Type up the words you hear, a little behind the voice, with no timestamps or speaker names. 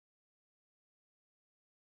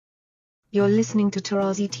You're listening to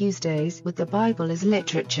Tarazi Tuesdays with the Bible as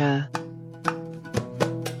Literature.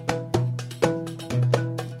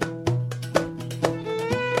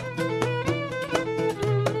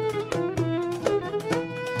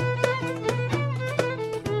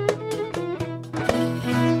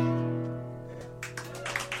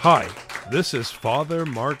 Hi, this is Father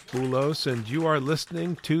Mark Boulos, and you are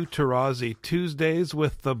listening to Tarazi Tuesdays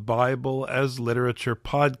with the Bible as Literature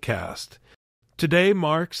podcast. Today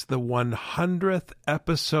marks the 100th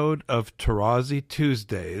episode of Tarazi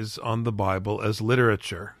Tuesdays on the Bible as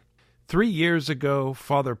Literature. 3 years ago,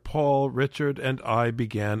 Father Paul, Richard, and I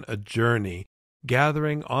began a journey,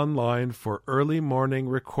 gathering online for early morning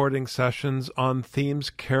recording sessions on themes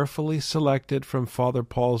carefully selected from Father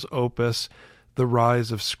Paul's opus, The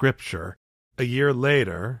Rise of Scripture. A year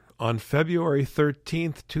later, on February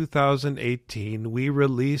 13th, 2018, we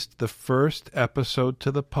released the first episode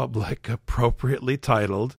to the public, appropriately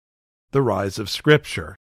titled The Rise of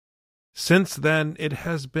Scripture. Since then, it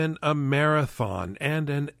has been a marathon and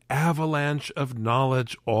an avalanche of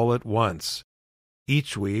knowledge all at once.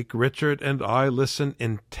 Each week, Richard and I listen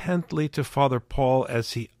intently to Father Paul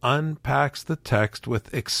as he unpacks the text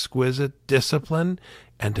with exquisite discipline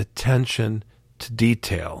and attention to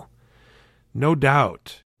detail. No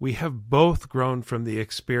doubt, we have both grown from the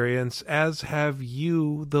experience, as have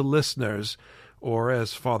you, the listeners, or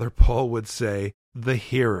as Father Paul would say, the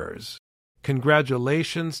hearers.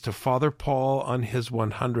 Congratulations to Father Paul on his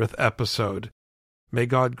 100th episode. May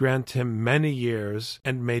God grant him many years,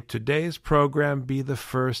 and may today's program be the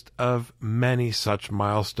first of many such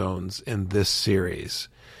milestones in this series.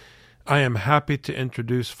 I am happy to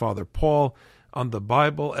introduce Father Paul on the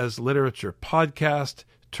Bible as Literature podcast,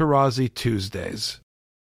 Tarazi Tuesdays.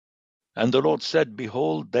 And the Lord said,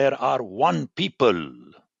 Behold, there are one people.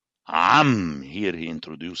 Here he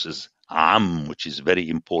introduces which is very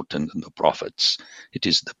important in the prophets. It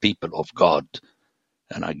is the people of God.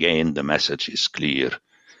 And again, the message is clear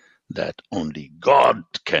that only God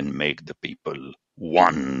can make the people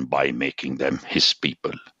one by making them his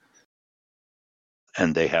people.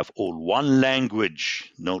 And they have all one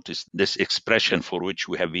language. Notice this expression for which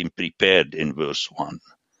we have been prepared in verse 1.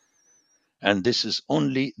 And this is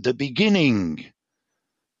only the beginning.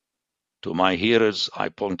 To my hearers, I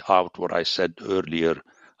point out what I said earlier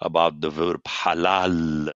about the verb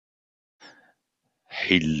halal,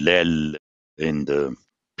 hillel in the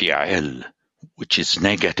PIL, which is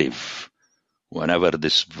negative. Whenever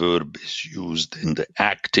this verb is used in the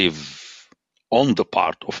active on the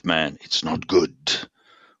part of man, it's not good.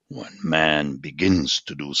 When man begins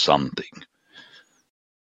to do something.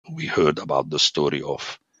 We heard about the story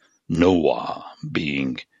of Noah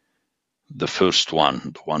being the first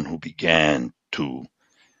one, the one who began to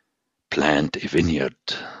plant a vineyard.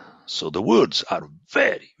 So the words are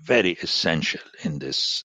very, very essential in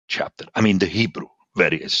this chapter. The Hebrew,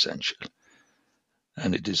 very essential.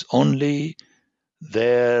 And it is only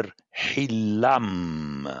their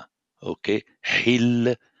hilam,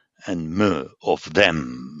 hil and me, of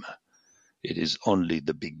them. It is only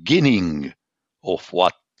the beginning of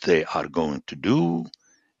what they are going to do,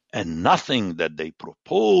 and nothing that they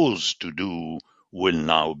propose to do will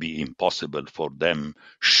now be impossible for them,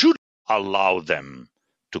 should allow them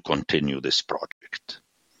to continue this project.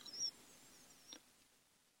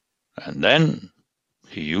 And then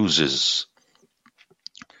he uses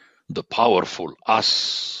the powerful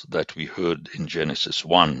us that we heard in Genesis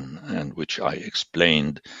 1, and which I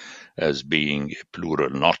explained as being a plural,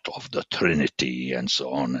 not of the Trinity and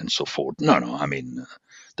so on and so forth.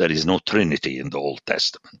 There is no Trinity in the Old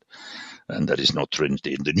Testament, and there is no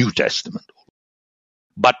Trinity in the New Testament.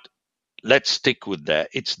 But let's stick with that.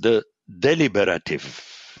 It's the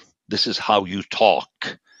deliberative. This is how you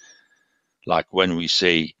talk. Like when we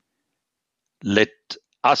say, let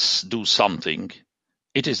us do something,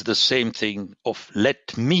 it is the same thing of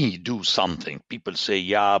let me do something. People say,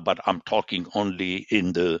 yeah, but I'm talking only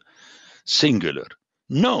in the singular.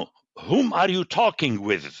 No, whom are you talking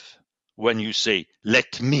with when you say,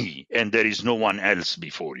 let me, and there is no one else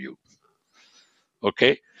before you?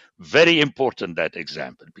 Okay? Very important, that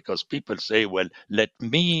example, because people say, well, let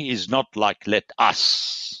me is not like let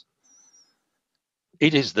us.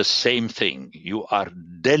 It is the same thing. You are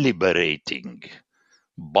deliberating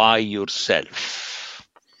by yourself.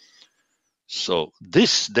 So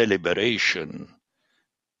this deliberation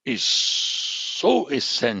is so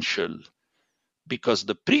essential, because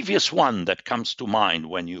the previous one that comes to mind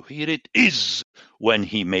when you hear it is when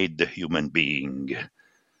he made the human being.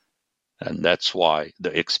 And that's why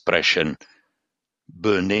the expression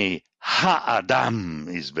B'nai Ha'adam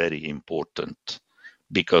is very important,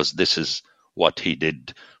 because this is what he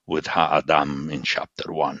did with Ha'adam in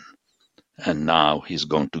chapter 1. And now he's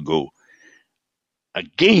going to go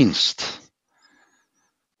against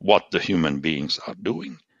what the human beings are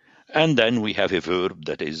doing. And then we have a verb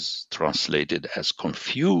that is translated as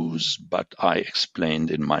confuse, but I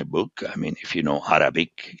explained in my book, I mean, if you know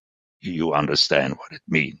Arabic, you understand what it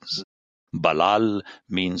means. Balal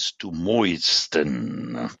means to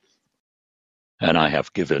moisten. And I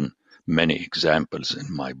have given many examples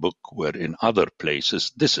in my book where in other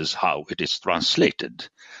places this is how it is translated.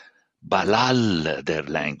 Balal, their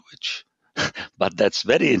language. But that's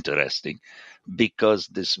very interesting because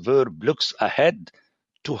this verb looks ahead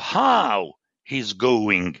to how he's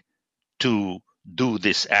going to do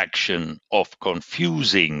this action of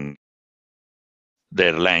confusing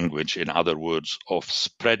their language, in other words, of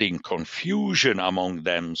spreading confusion among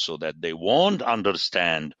them so that they won't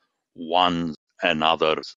understand one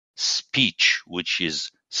another's speech, which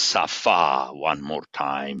is safa, one more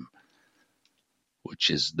time,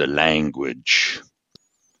 which is the language.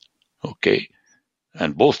 Okay,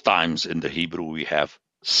 and both times in the Hebrew we have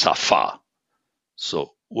safa.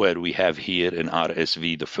 So where we have here in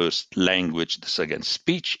RSV the first language, the second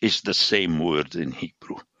speech, is the same word in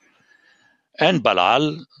Hebrew. And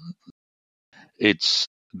Balal, it's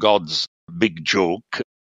God's big joke,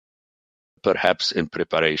 perhaps in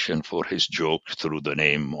preparation for his joke through the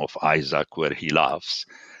name of Isaac, where he laughs.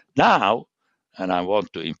 Now, and I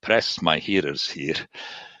want to impress my hearers here,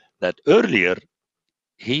 that earlier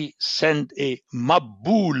he sent a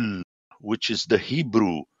Mabul, which is the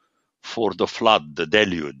Hebrew for the flood, the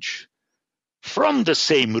deluge, from the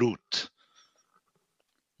same root.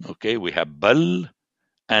 Okay, we have Bal,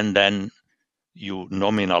 and then you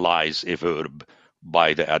nominalize a verb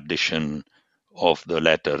by the addition of the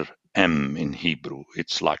letter M in Hebrew.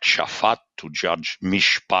 It's like shafat, to judge.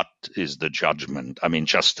 Mishpat is the judgment. I mean,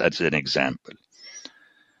 just as an example.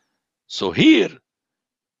 So here,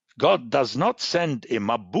 God does not send a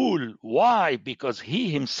Mabul. Why? Because he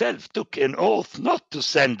himself took an oath not to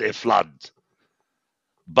send a flood.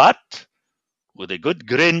 But with a good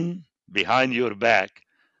grin behind your back,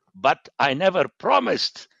 but I never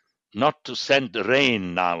promised not to send the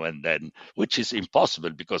rain now and then, which is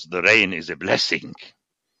impossible because the rain is a blessing.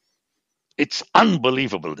 It's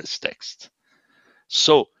unbelievable, this text.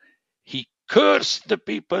 So he cursed the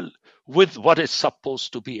people with what is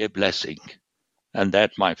supposed to be a blessing. And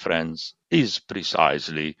that, my friends, is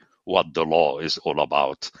precisely what the law is all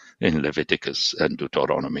about in Leviticus and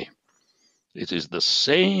Deuteronomy. It is the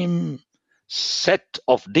same set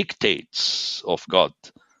of dictates of God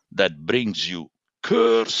that brings you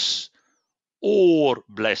curse or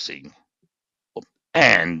blessing,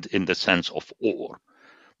 and in the sense of or.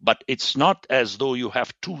 But it's not as though you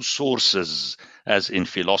have two sources, as in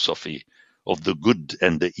philosophy, of the good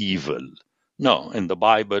and the evil. No, in the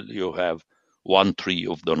Bible you have one tree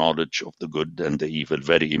of the knowledge of the good and the evil,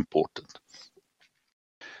 very important.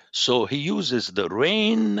 So he uses the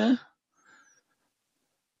rain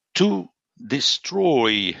to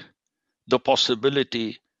destroy the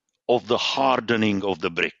possibility of the hardening of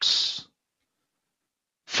the bricks.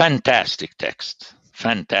 Fantastic text,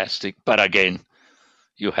 fantastic. But again,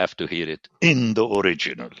 you have to hear it in the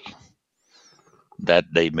original, that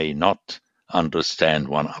they may not understand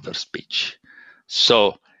one another's speech.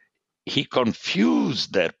 So he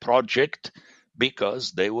confused their project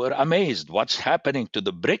because they were amazed. What's happening to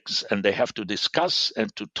the bricks? And they have to discuss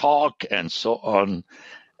and to talk and so on.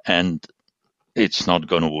 And it's not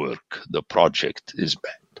going to work. The project is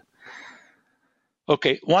bad.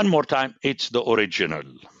 Okay, one more time. It's the original.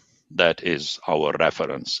 That is our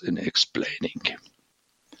reference in explaining.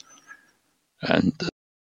 And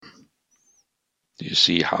you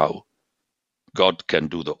see how God can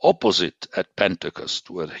do the opposite at Pentecost,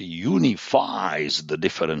 where he unifies the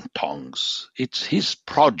different tongues. It's his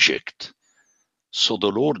project. So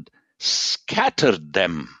the Lord scattered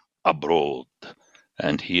them abroad.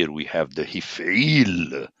 And here we have the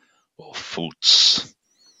Hifil of Futs.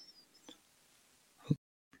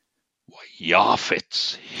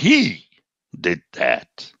 Japhet, he did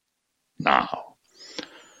that. Now,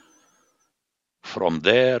 from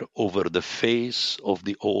there over the face of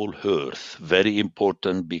the whole earth, very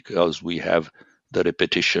important because we have the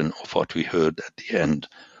repetition of what we heard at the end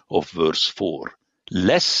of verse 4.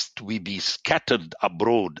 Lest we be scattered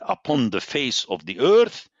abroad upon the face of the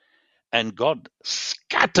earth, and God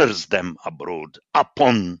scatters them abroad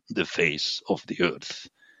upon the face of the earth.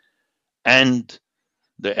 And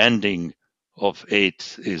the ending of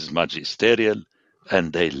 8 is magisterial,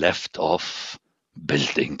 and they left off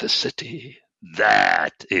building the city.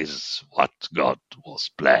 That is what God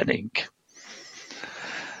was planning.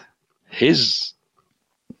 His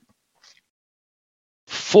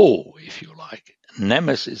foe, if you like.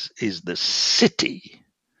 Nemesis is the city.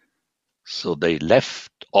 So they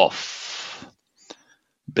left off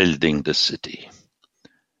building the city.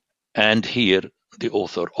 And here the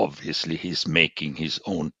author, obviously, he's making his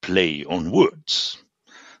own play on words.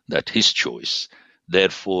 That's his choice.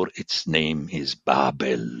 Therefore, its name is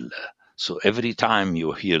Babel. So every time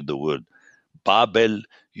you hear the word Babel,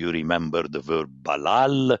 you remember the verb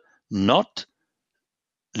balal, not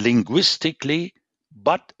linguistically,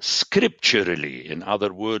 but scripturally. In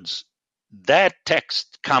other words, that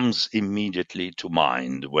text comes immediately to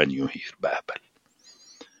mind when you hear Babel.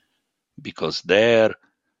 Because there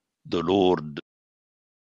the Lord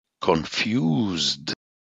confused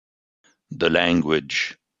the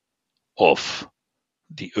language of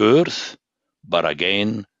the earth, but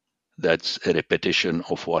again, that's a repetition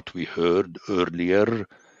of what we heard earlier,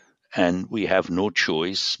 and we have no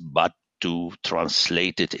choice but to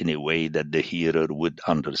translate it in a way that the hearer would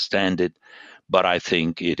understand it. But I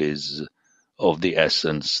think it is of the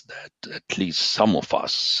essence that at least some of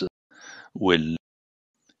us will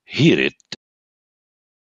hear it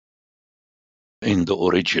in the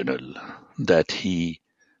original, that he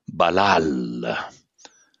balal,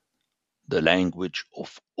 the language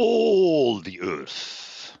of all the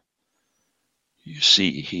earth. You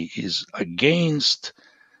see, he is against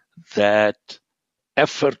that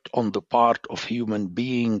effort on the part of human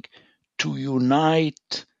being to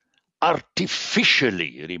unite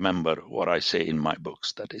artificially. Remember what I say in my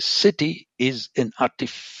books, that a city is an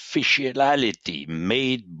artificiality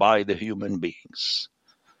made by the human beings.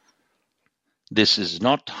 This is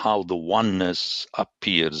not how the oneness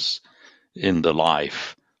appears in the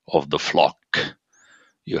life of the flock.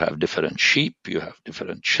 You have different sheep, you have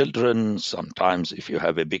different children. Sometimes if you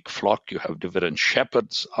have a big flock, you have different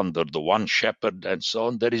shepherds under the one shepherd and so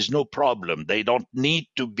on. There is no problem. They don't need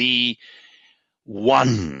to be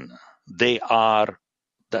one. They are,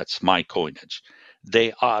 that's my coinage,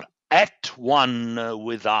 they are at one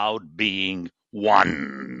without being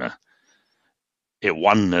one. A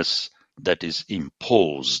oneness that is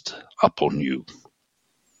imposed upon you.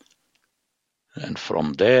 And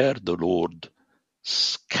from there the Lord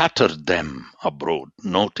scattered them abroad.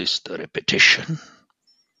 Notice the repetition.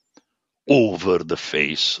 Over the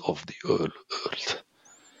face of the earth.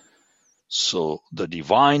 So the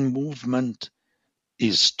divine movement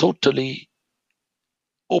is totally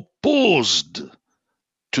opposed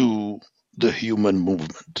to the human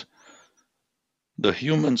movement. The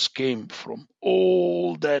humans came from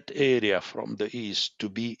all that area from the east to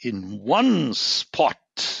be in one spot,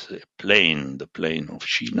 a plain, the plain of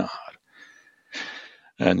Shinar.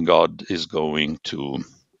 And God is going to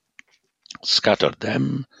scatter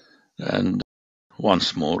them. And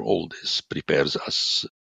once more, all this prepares us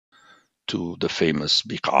to the famous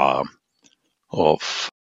Biqah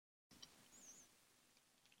of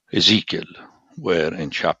Ezekiel, where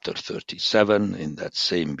in chapter 37, in that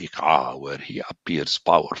same Biqah, where he appears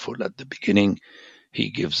powerful at the beginning, he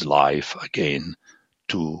gives life again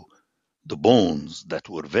to the bones that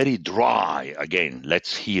were very dry. Again,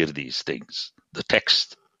 let's hear these things. The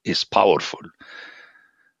text is powerful.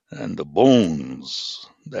 And the bones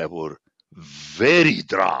that were very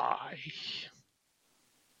dry,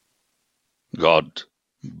 God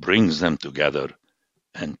brings them together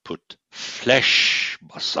and put flesh,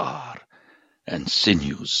 basar, and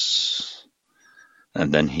sinews.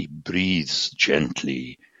 And then he breathes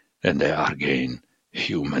gently, and they are again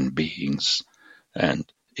human beings. And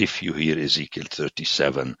if you hear Ezekiel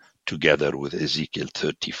 37 together with Ezekiel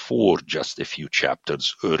 34, just a few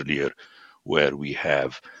chapters earlier, where we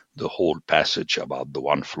have the whole passage about the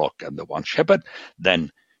one flock and the one shepherd,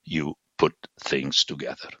 then you put things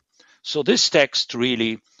together. So this text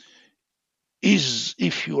really is,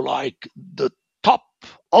 if you like, the top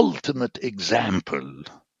ultimate example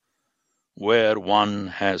where one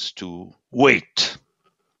has to wait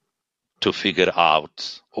to figure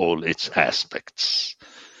out all its aspects.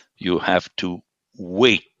 You have to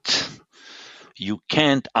wait. You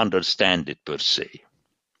can't understand it per se.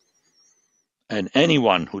 And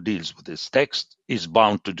anyone who deals with this text is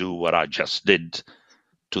bound to do what I just did,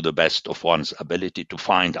 to the best of one's ability to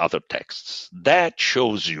find other texts. That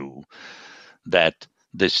shows you that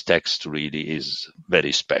this text really is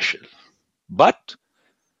very special. But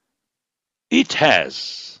it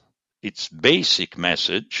has its basic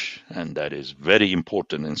message, and that is very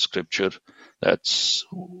important in Scripture. That's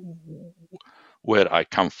where I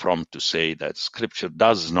come from to say that Scripture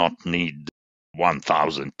does not need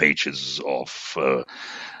 1,000 pages of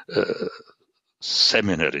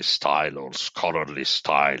seminary style or scholarly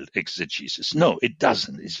style exegesis. No, it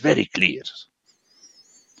doesn't. It's very clear.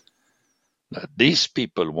 that these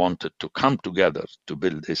people wanted to come together to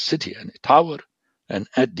build a city and a tower, and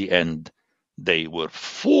at the end, they were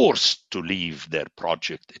forced to leave their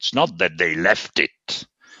project. It's not that they left it.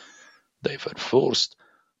 They were forced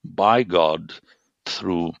by God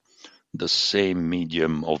through the same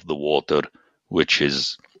medium of the water, which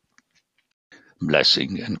is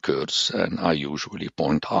blessing and curse. And I usually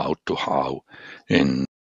point out to how in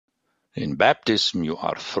baptism you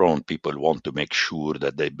are thrown, people want to make sure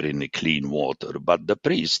that they bring a clean water, but the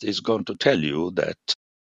priest is going to tell you that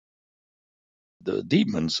the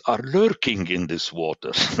demons are lurking in this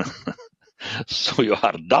water. So you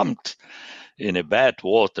are dumped in a bad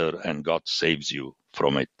water and God saves you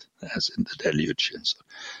from it, as in the deluge.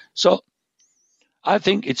 So I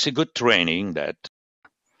think it's a good training that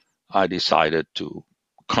I decided to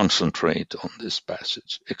concentrate on this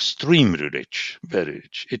passage. Extremely rich, very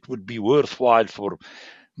rich. It would be worthwhile for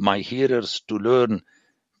my hearers to learn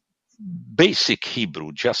basic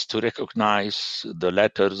Hebrew, just to recognize the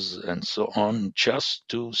letters and so on, just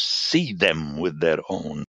to see them with their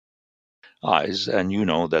own eyes. And you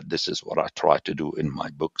know that this is what I try to do in my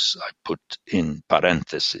books. I put in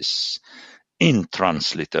parentheses, in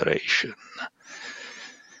transliteration,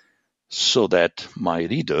 so that my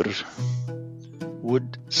reader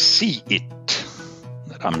would see it,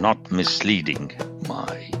 that I'm not misleading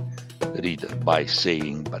my reader by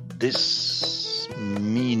saying, but this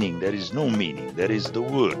meaning, there is no meaning, there is the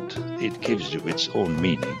word. It gives you its own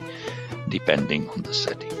meaning depending on the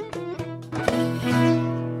setting.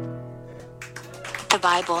 The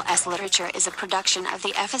Bible as Literature is a production of the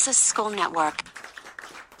Ephesus School Network.